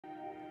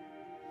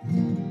To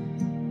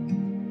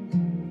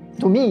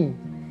me,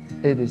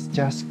 it is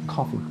just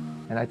coffee.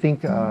 And I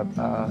think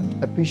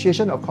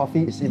appreciation of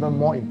coffee is even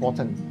more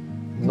important.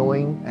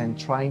 Knowing and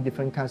trying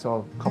different kinds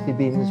of coffee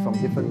beans from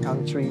different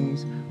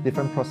countries,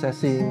 different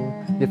processing,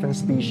 different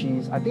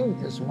species. I think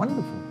it's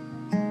wonderful.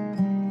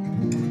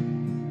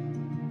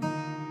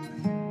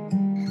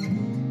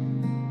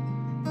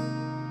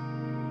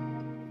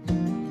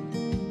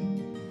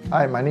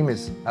 Hi, my name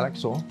is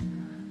Alex Soh,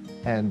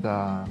 and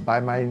by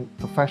my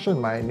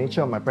profession, my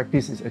nature of my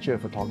practice is actually a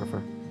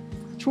photographer.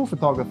 Through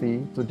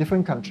photography to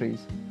different countries,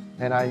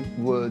 and I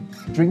would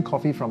drink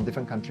coffee from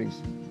different countries,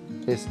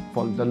 is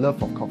for the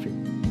love of coffee.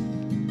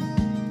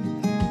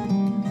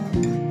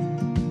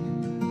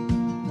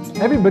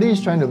 Everybody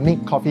is trying to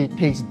make coffee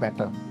taste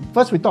better.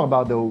 First, we talk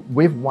about the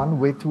wave 1,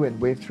 wave 2, and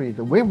wave 3.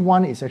 The wave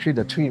 1 is actually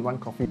the 3-in-1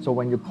 coffee. So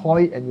when you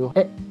pour it and you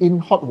add in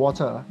hot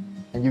water,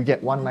 and you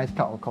get one nice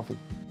cup of coffee.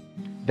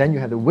 Then you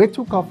have the wave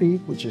 2 coffee,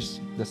 which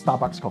is the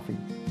Starbucks coffee.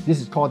 This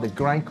is called the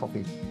grind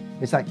coffee.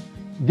 It's like,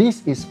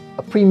 this is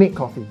a pre-made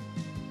coffee.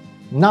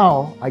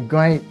 Now I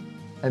grind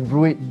and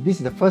brew it. This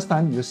is the first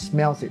time you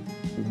smell it.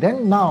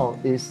 Then now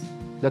is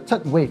the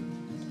third wave.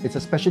 It's a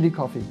specialty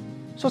coffee.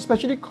 So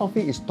specialty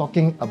coffee is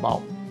talking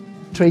about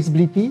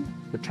traceability,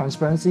 the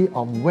transparency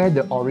of where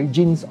the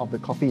origins of the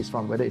coffee is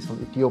from, whether it's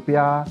from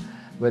Ethiopia,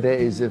 whether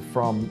it's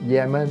from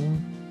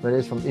Yemen, whether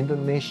it's from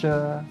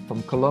Indonesia,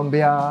 from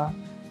Colombia,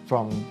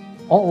 from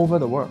all over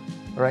the world,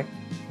 right?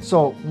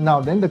 So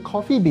now then the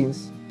coffee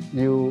beans,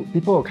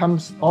 people will come,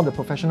 all the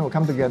professionals will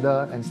come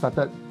together and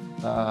started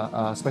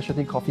a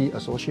specialty coffee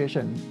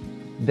association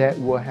that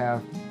will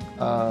have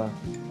a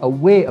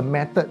way, a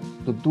method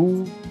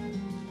to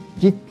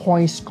give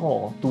point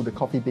score to the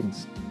coffee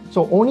beans.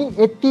 So only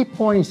 80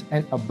 points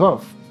and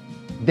above,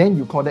 then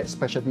you call that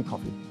specialty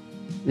coffee.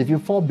 If you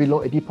fall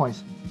below 80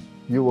 points,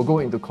 you will go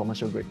into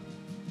commercial grade.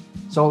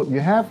 So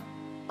you have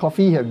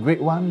coffee here, grade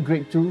 1,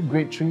 grade 2,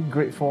 grade 3,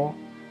 grade 4,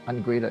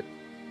 ungraded.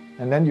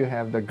 And then you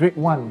have the grade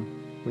 1,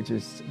 which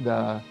is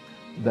the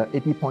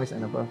 80 points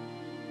and above.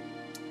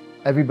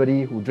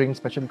 Everybody who drinks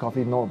specialty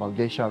coffee know about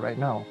geisha right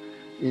now.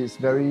 It's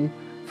very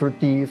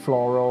fruity,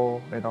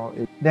 floral, you know.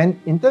 Then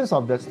in terms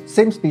of the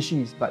same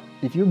species, but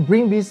if you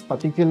bring these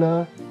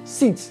particular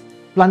seeds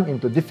plant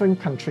into different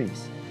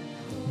countries,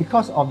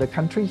 because of the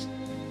country's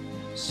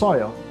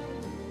soil,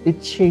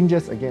 it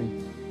changes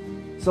again.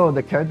 So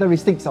the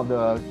characteristics of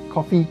the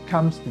coffee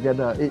comes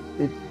together. It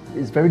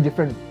is very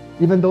different,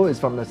 even though it's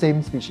from the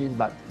same species,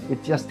 but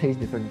it just tastes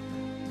different.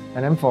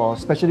 And then for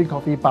specialty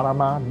coffee,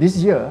 Panama, this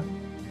year,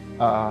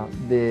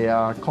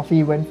 the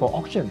coffee went for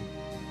auction.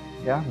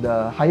 Yeah,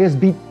 the highest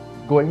bid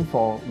going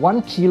for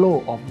 1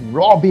 kilo of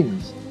raw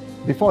beans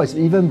before it's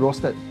even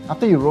roasted.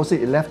 After you roast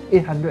it, it left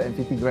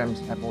 850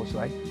 grams at most,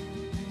 right?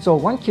 So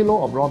 1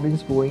 kilo of raw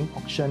beans going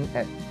auction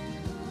at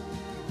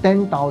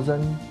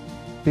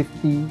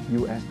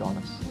 $10,050 US.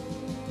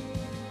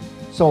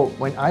 So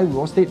when I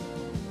roast it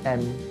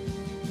and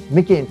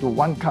make it into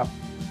 1 cup,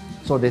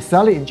 so they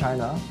sell it in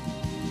China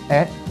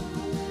at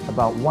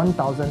about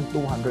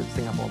 1,200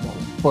 Singapore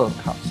dollars per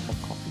cup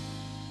of coffee.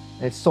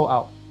 It's sold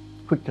out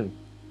quickly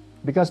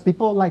because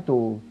people like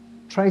to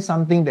try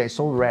something that is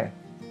so rare.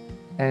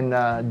 And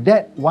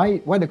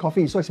why the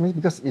coffee is so expensive,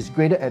 because it's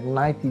graded at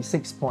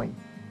 96 points.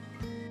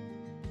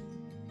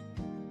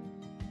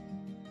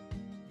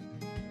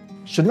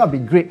 Should not be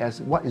graded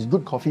as what is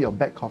good coffee or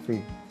bad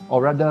coffee,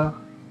 or rather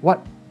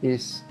what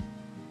is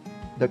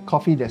the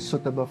coffee that's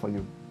suitable for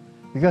you.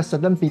 Because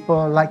certain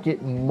people like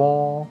it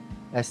more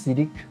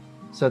acidic,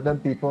 certain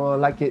people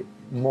like it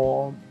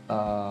more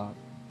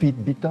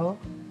bitter,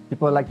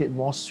 people like it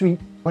more sweet.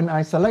 When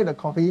I select the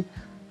coffee,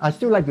 I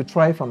still like to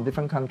try from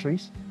different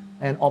countries.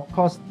 And of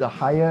course, the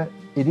higher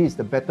it is,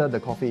 the better the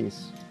coffee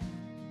is.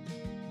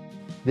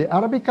 The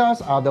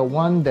Arabicas are the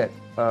one that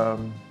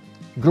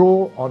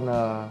grow on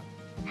a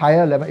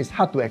higher level. It's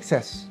hard to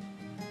access.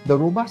 The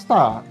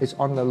Robusta is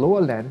on the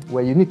lower land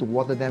where you need to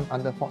water them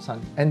under hot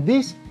sun. And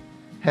these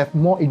have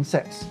more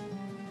insects.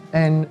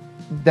 And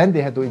then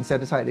they have to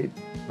insecticide it,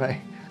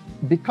 right?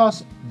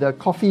 Because the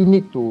coffee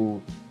need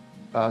to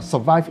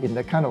survive in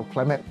that kind of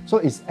climate. So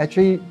it's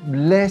actually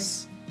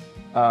less,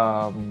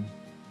 somehow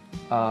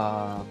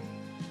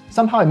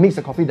it makes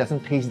the coffee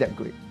doesn't taste that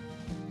great.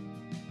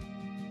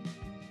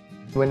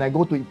 When I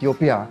go to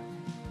Ethiopia,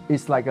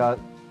 it's like a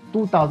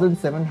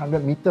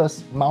 2,700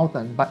 meters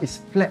mountain, but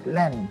it's flat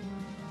land.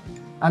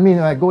 I mean,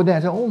 when I go there,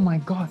 I say, oh my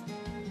God,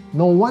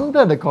 no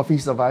wonder the coffee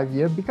survives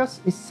here,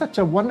 because it's such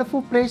a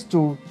wonderful place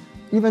to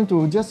even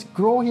to just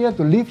grow here,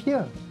 to live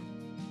here.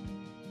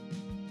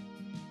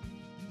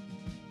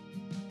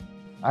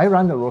 I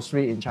run a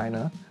roastery in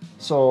China,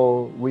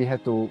 so we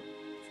had to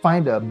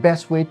find the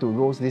best way to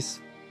roast this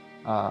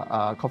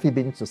coffee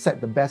beans to set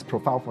the best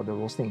profile for the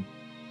roasting.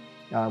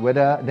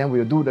 Then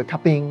we'll do the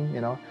cupping, you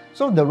know.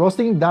 So the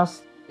roasting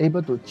does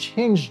able to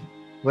change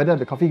whether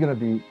the coffee is going to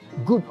be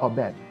good or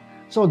bad.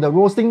 So the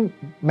roasting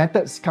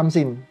methods comes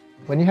in.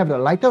 When you have the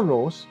lighter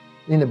roast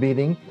in the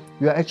beginning,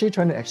 you are actually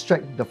trying to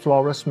extract the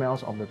floral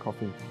smells of the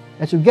coffee.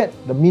 As you get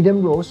the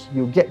medium roast,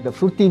 you get the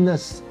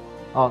fruitiness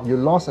You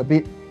lost a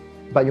bit,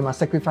 but you must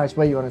sacrifice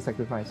where you want to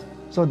sacrifice.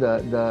 So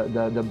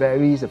the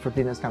berries, the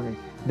fruitiness come in.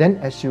 Then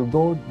as you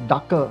go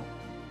darker,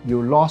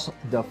 you lost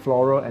the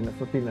floral and the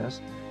fruitiness,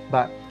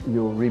 but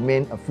you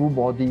remain a full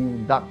body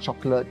dark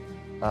chocolate,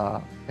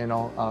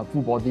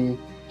 full body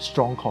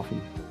strong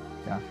coffee.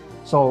 Yeah.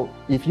 So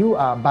if you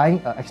are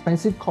buying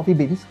expensive coffee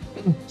beans,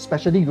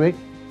 specialty grade,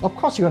 of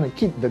course you're going to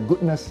keep the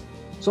goodness.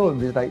 So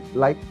it's like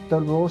lighter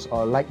roast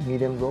or light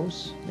medium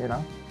roast,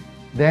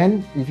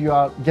 Then if you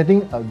are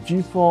getting a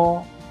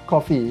G4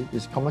 coffee,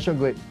 it's commercial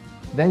grade,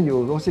 then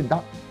you roast it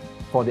dark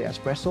for the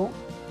espresso.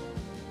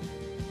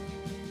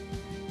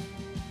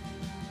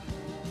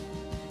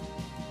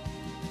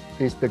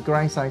 It's the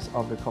grind size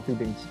of the coffee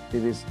beans.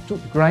 If it's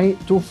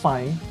too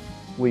fine,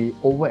 we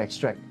over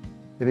extract.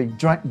 If it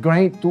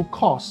grind too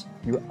coarse,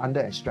 you under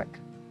extract.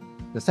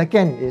 The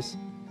second is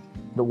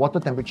the water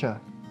temperature.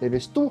 If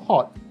it's too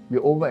hot, you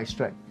over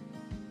extract.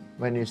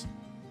 When it's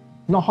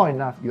not hot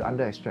enough, you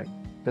under extract.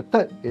 The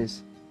third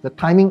is the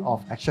timing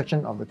of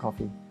extraction of the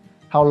coffee.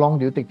 How long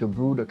do you take to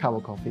brew the cup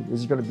of coffee?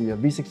 Is it going to be a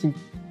V60?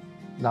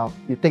 Now,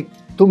 you take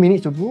 2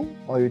 minutes to brew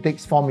or you take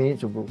 4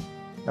 minutes to brew.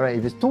 All right,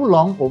 if it's too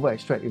long, over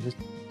extract. If it's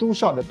too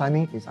short, the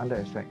timing is under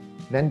extract.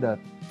 Then the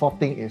fourth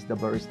thing is the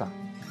barista.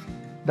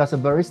 Does a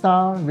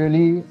barista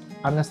really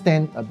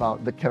understand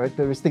about the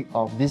characteristic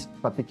of this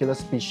particular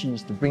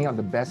species to bring out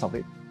the best of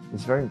it?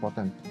 It's very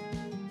important.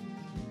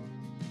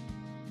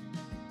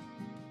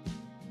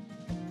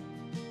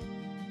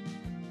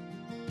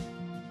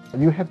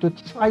 You have to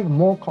try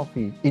more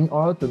coffee in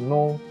order to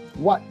know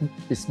what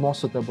is more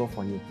suitable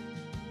for you.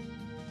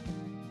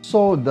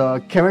 So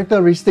the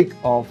characteristic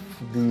of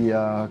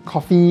the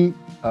coffee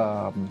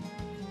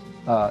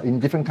in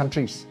different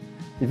countries.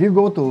 If you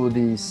go to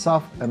the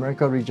South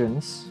America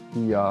regions,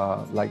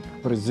 like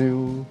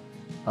Brazil,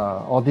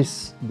 all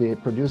this, they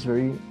produce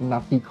very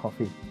nutty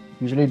coffee.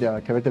 Usually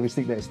the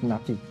characteristic there is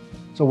nutty.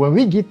 So when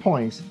we give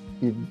points,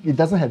 if it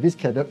doesn't have this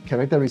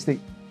characteristic,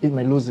 it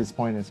may lose its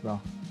point as well.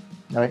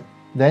 Right?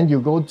 Then you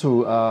go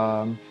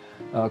to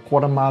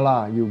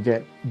Guatemala, you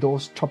get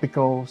those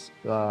tropicals.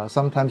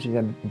 Sometimes you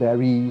get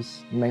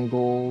berries,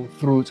 mango,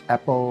 fruits,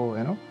 apple,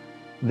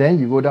 Then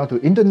you go down to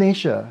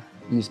Indonesia,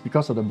 is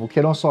because of the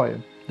volcano soil,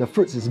 the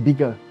fruits is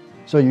bigger.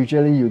 So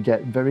usually you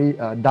get very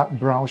dark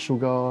brown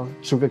sugar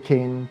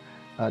cane,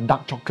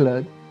 dark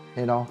chocolate,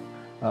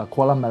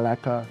 Kuala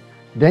Melaka.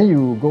 Then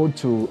you go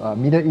to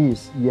Middle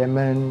East,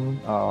 Yemen,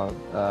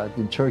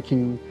 in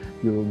Turkey,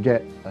 you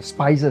get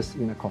spices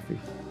in the coffee.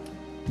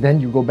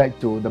 Then you go back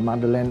to the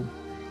motherland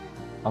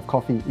of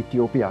coffee,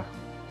 Ethiopia.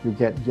 You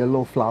get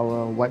yellow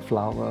flower, white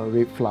flower,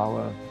 red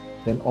flower,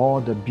 then all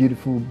the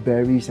beautiful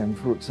berries and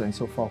fruits and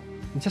so forth.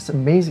 It's just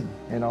amazing,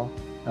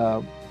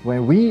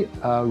 When we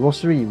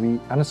roastery, we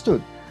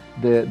understood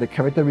the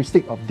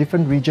characteristic of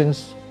different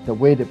regions, the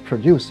way they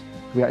produce.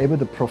 We are able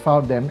to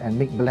profile them and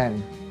make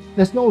blend.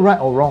 There's no right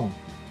or wrong.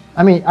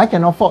 I mean, I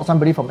cannot fault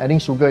somebody from adding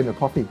sugar in the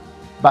coffee,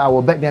 but I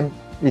will beg them,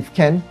 if you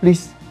can,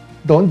 please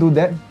don't do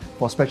that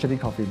for specialty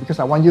coffee, because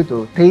I want you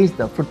to taste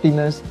the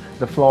fruitiness,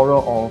 the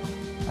floral, or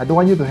I don't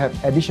want you to have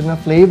additional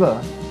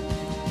flavor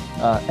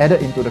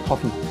added into the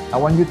coffee. I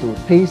want you to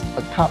taste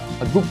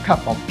a good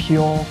cup of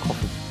pure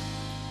coffee.